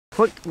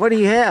What do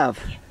you have?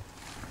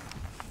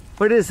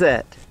 What is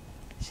that?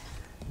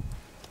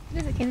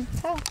 What is it, Kenny?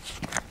 Tell.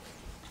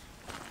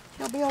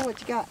 Tell Bill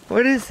what you got.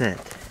 What is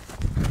that?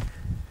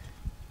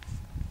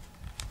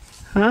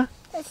 Huh?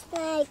 A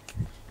snake.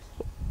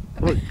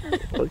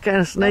 What kind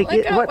of snake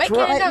is it? What's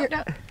wrong?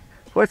 No.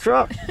 What's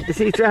wrong? Is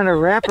he trying to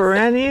wrap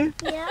around you?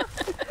 Yeah.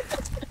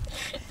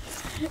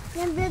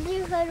 Then Bill,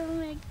 you got to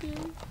make you.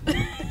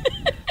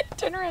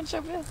 Turn around,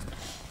 show Bill.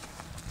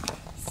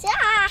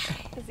 Yeah.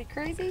 Is he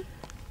crazy?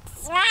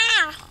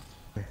 Yeah.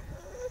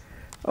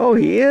 Oh,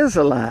 he is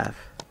alive.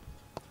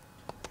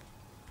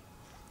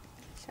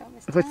 Show him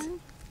his What's- tongue.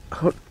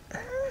 Oh,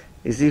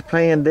 is he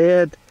playing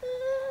dead?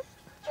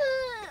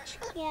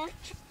 Yeah.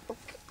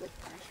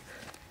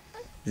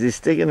 Is he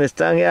sticking his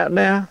tongue out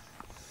now?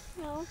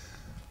 No.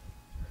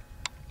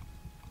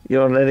 You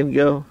want to let him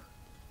go?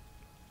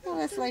 Well,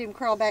 let's let him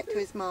crawl back to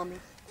his mommy.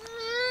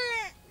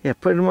 Yeah,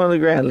 put him on the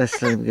ground.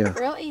 Let's let him go.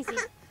 Real easy.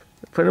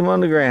 Put him on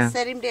the ground.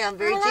 Set him down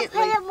very I'm gonna gently.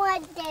 put him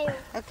right there.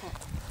 Okay.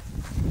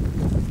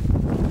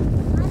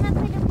 I'm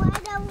gonna put him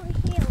right over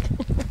here.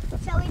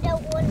 So we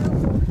don't want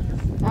over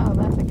here. Oh,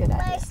 that's a good Bye,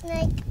 idea.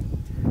 snake.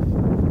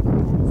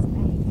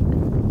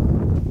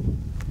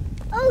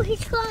 Oh,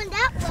 he's going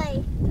that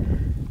way.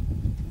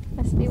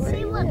 Must be where See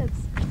he what- lives.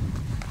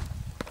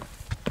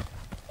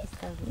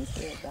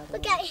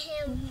 Look at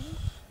him.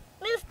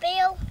 Move,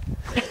 Bill.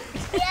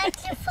 Yeah,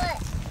 it's your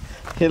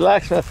foot. He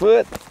likes my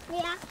foot.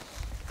 Yeah.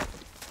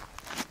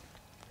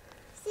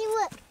 See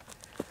what?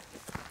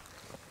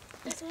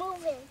 He's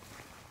moving.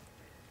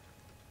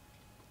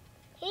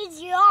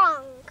 He's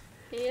young.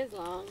 He is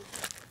long.